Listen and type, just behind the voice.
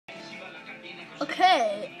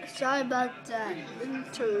Okay, sorry about that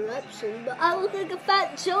interruption, but I look like a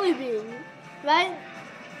fat jelly bean, right?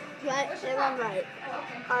 Right? Am I right?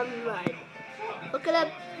 I'm right. Look at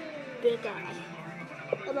that big eye.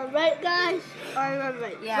 Am I right, guys? Or am I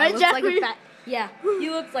right? Yeah, right, looks Jeffrey? like a fat. Yeah, he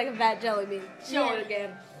looks like a fat jelly bean. Show Yeah. it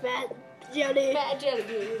again. Fat jelly. Fat jelly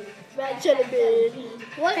bean. Fat jelly bean.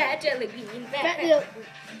 What? Fat jelly bean. Fat jelly.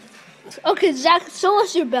 Okay, Zach, show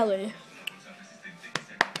us your belly.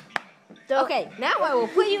 Okay, now I will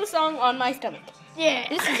play you a song on my stomach. Yeah.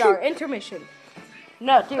 This is our intermission.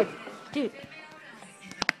 No, dude. If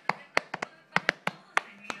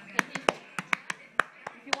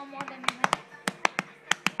you want more, then you have.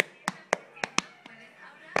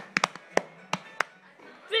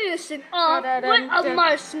 Finishing off with a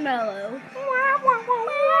marshmallow.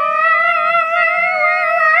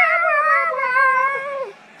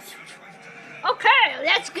 Okay,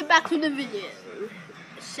 let's get back to the video,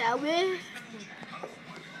 shall we?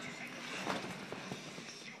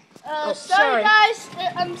 Sorry guys,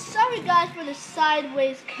 I'm sorry guys for the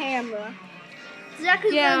sideways camera. Zach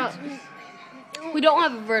is Yeah. We don't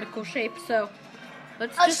have a vertical shape, so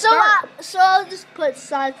let's just so start. I'll just put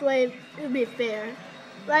sideways. It'll be fair,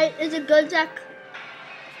 right? Is it good, Zach?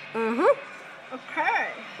 Okay,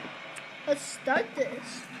 let's start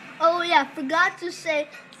this. Oh yeah, forgot to say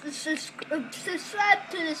subscribe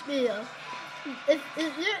to this video. If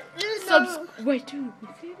you know, Wait, dude.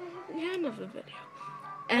 The end of the video.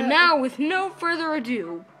 And now, with no further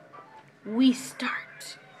ado, we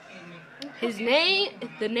start.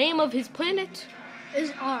 The name of his planet,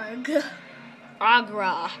 is Arg.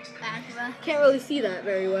 Agra. Agra. Can't really see that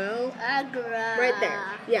very well. Agra. Right there.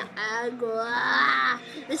 Yeah. Agra.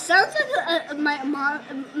 It sounds like my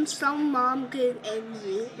mom, some mom getting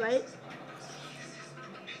angry, right?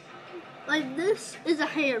 Like this is a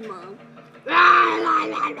hair mom.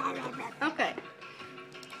 Okay.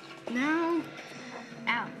 Now,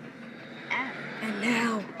 Ow. Ow. and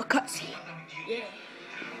now a cutscene. Yeah.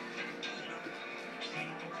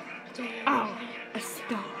 Oh, a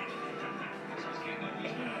star.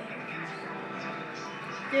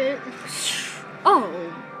 Dude, Oh,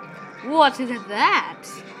 what is that?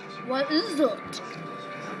 what is it?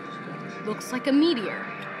 Looks like a meteor.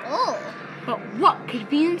 Oh, But what could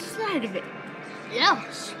be inside of it?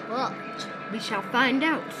 yes, what? We shall find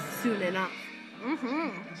out soon enough.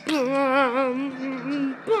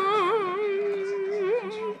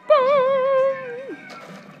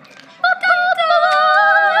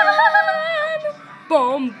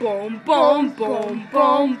 Boom, boom, boom, boom, boom,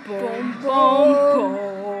 boom, boom, boom,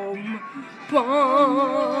 boom,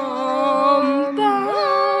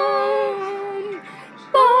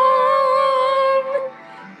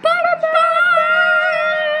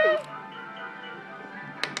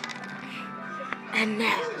 And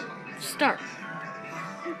now, start.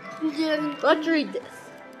 Let's read this.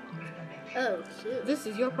 Oh, shoot. This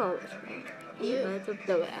is your progress.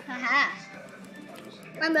 Haha.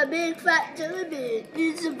 I'm a big fat jelly bean.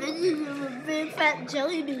 It's a video of a big fat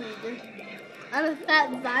jelly bean. I'm a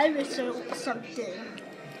fat virus or something.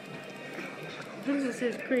 This is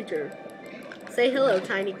his creature. Say hello,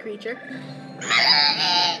 tiny creature.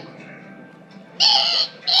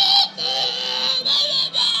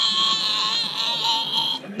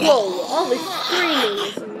 Whoa, all this screaming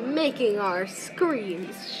is making our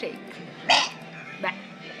screens shake. Bah. Bah.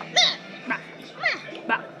 Bah. Bah.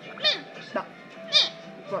 Bah.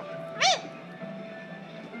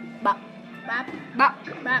 Bah. Bop, Bah.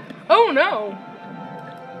 bop. Oh no!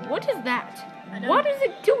 What is that? I don't- What is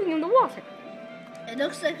it doing in the water? It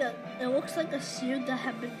looks like a shoe that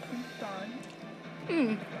had been pooped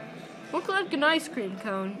on. Looks like an ice cream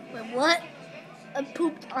cone. Wait, what? A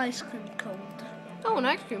pooped ice cream cone. Oh, an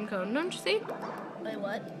ice cream cone, don't you see? Wait,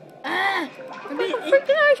 what? Ah! I mean, It's a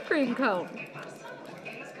freaking ice cream cone.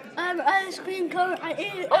 I'm an ice cream cone. I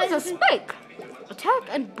ate Oh, it's a ice cream. spike. Attack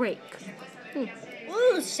and break.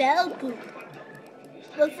 Ooh, shell poop.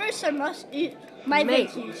 But first I must eat my Mate.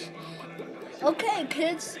 veggies. Okay,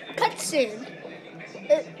 kids, cutscene.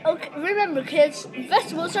 Okay, remember, kids,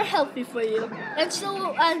 vegetables are healthy for you, and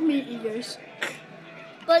so are meat eaters.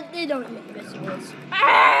 But they don't eat vegetables.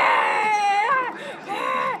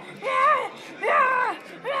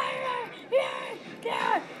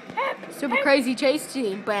 Super crazy chase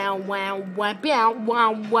team. Bow wow wow bow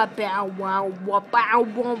wow wow bow wow wow bow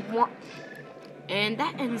wow wow. And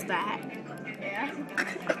that ends that. Yeah.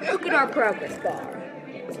 Look at our progress bar.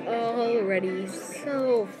 It's already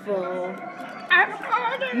so full.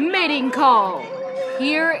 Mating call.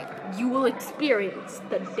 Here you will experience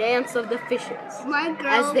the dance of the fishes My girl,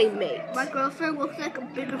 as they mate. my girlfriend looks like a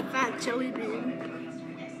bigger fat jelly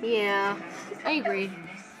bean. Yeah, I agree.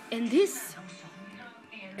 And this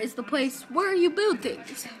is the place where you build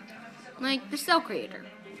things. Like the cell creator.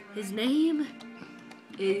 His name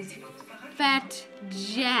is Fat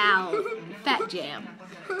Jam. Fat Jam.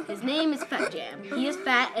 His name is Fat Jam. He is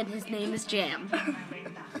fat and his name is Jam.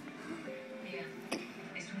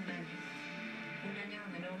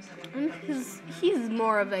 And he's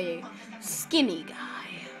more of a skinny guy.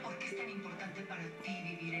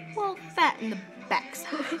 Well, fat in the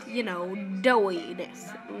backside. You know, doughiness.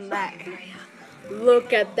 That area.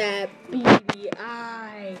 Look at that beady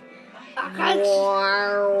eye.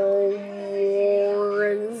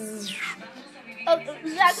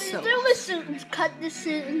 Exactly. So- Then we should cut this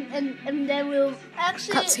in, and then we'll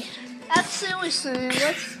actually listen.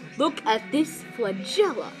 Let's. Look at this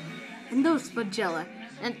flagella. And those flagella.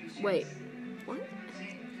 And wait. What?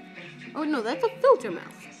 Oh no, that's a filter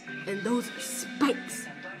mouth. And those are spikes.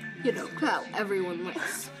 You know how everyone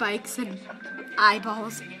likes spikes and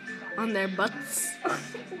eyeballs on their butts.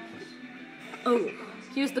 Oh,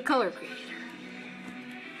 here's the color creator.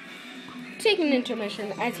 Taking an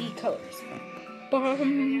intermission as he colors.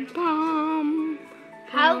 Bum, bum,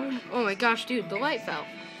 How? bum. Oh my gosh, dude, the light fell.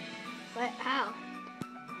 What? How?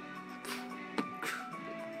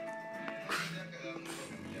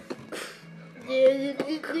 Do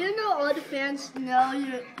you know all the fans know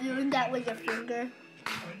you're doing that with your finger?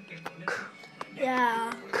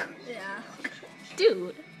 Yeah. Yeah.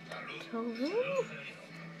 Dude.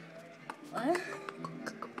 What?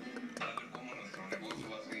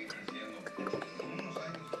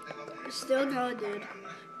 Still no, dude.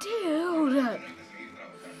 Dude.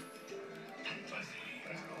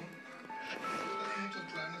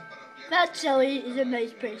 That Joey is a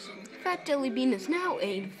nice person. Fat Jelly Bean is now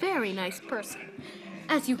a very nice person,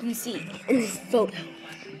 as you can see in this photo.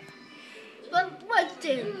 But what,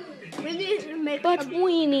 dude? We need to make But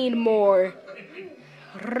we need more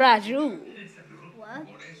Raju. What?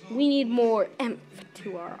 We need more emph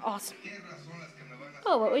to our awesome.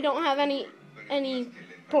 Oh, but we don't have any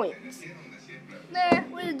points. Nah,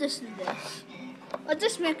 we'll just do this. I'll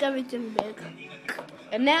just make everything big.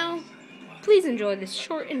 And now, please enjoy this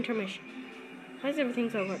short intermission. Why is everything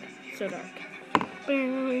so dark?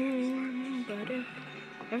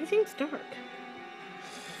 Everything's dark.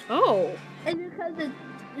 Oh, And because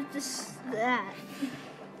it's just that.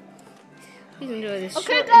 please enjoy this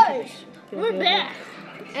Okay, short guys, intermission. we're back.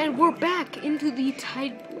 And we're back into the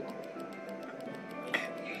tide pool.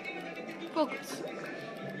 Focus.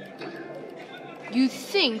 You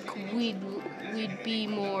think we'd be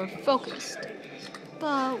more focused,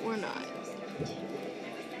 but we're not.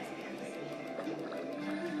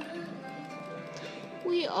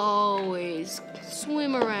 We always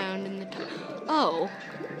swim around in the tide. Oh.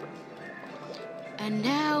 And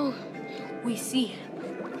now we see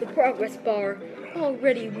the progress bar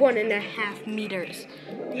already 1.5 meters.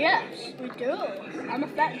 Yes, we do. I'm a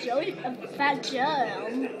fat Joey. A fat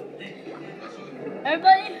Joe.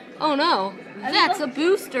 Everybody, Oh no, that's a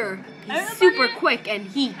booster. He's Everybody- super quick and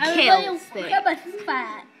he everybody, kills look things. at my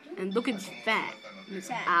fat. And look at his fat in his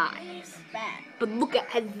Fat. eyes. Fat. But look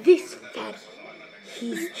at this fatty.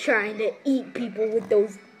 He's trying to eat people with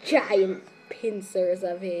those giant pincers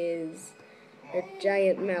of his. Or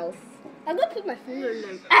giant mouth. I'm gonna put my finger in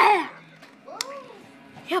there. Ah!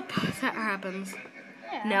 Yep, that happens.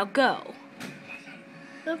 Yeah. Now go.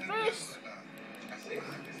 But first,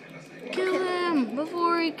 Kill him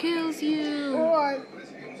before he kills you. or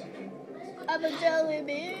I'm a jelly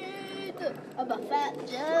bean. I'm a fat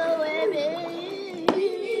jelly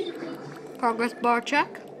bean. Progress bar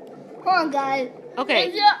check. Hold on, guys. Okay.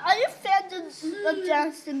 Are you fans of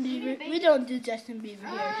Justin Bieber? We don't do Justin Bieber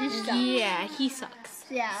here. He sucks. Yeah, he sucks.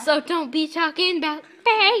 Yeah. So don't be talking about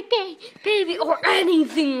baby, or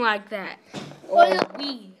anything like that. Or Or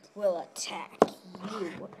we will attack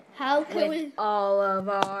you How can with we? all of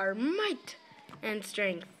our might and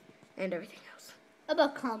strength and everything else.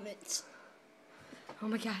 About comments. Oh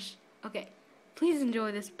my gosh. Okay. Please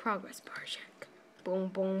enjoy this progress bar check. Boom,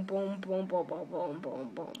 boom, boom, boom, boom, boom, boom, boom,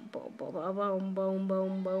 boom, boom, boom, boom, boom,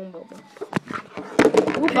 boom, boom, boom,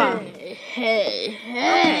 boom.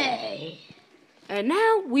 Hey. And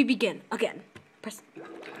now we begin again. Press.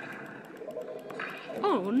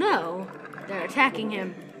 Oh no! They're attacking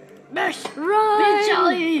him. Mesh. Run! Big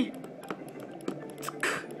jelly.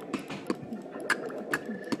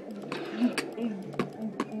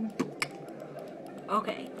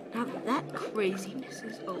 Okay, now that craziness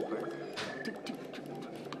is over.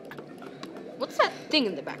 What's that thing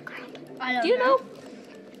in the background? I don't Do you know?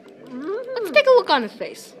 know. Let's take a look on his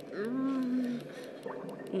face.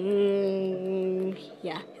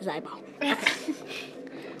 Yeah, his eyeball.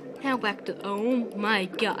 Now back to, oh my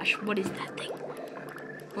gosh, what is that thing?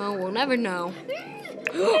 Well, we'll never know.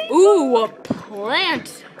 Ooh, a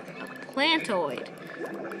plant. A plantoid.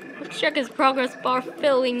 Let's check his progress bar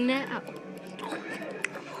filling now.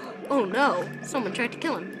 Oh no, someone tried to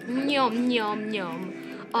kill him. Yum, yum, yum.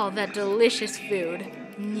 Oh, that delicious food.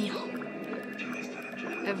 Yum.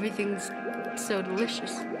 Everything's so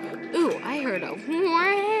delicious. Ooh, I heard a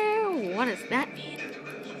wow. What does that mean?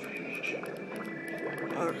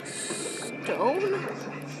 A stone?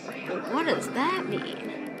 What does that mean?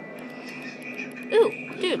 Ooh,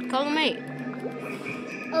 dude, call him mate.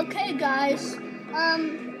 Okay, guys.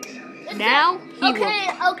 Now he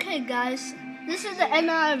will. Okay, guys. This is the end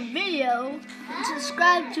of our video.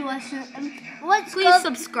 Subscribe to us and let's Please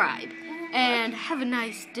subscribe and have a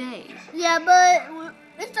nice day. Yeah, but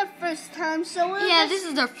it's our first time, so this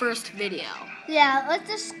is our first video. Yeah, let's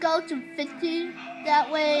just go to 50.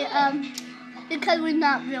 That way, because we're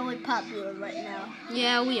not really popular right now.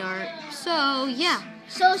 Yeah, we aren't. So yeah.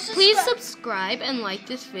 So please subscribe and like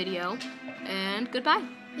this video. And goodbye.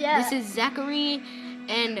 Yeah. This is Zachary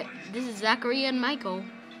and Michael.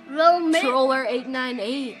 Well, Troller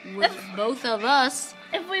 898 with both of us.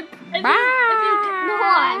 If we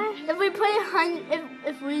Bye. If we play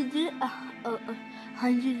if we did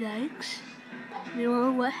 100 likes, you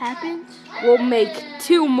know what happens? We'll make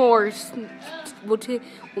 2 more. We'll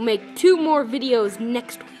make 2 more videos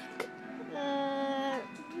next week.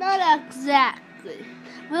 Not exactly.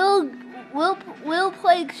 We'll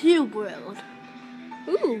play Cube World.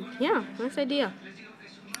 Ooh, yeah, nice idea.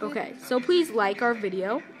 Okay, so please like our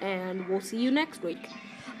video, and we'll see you next week.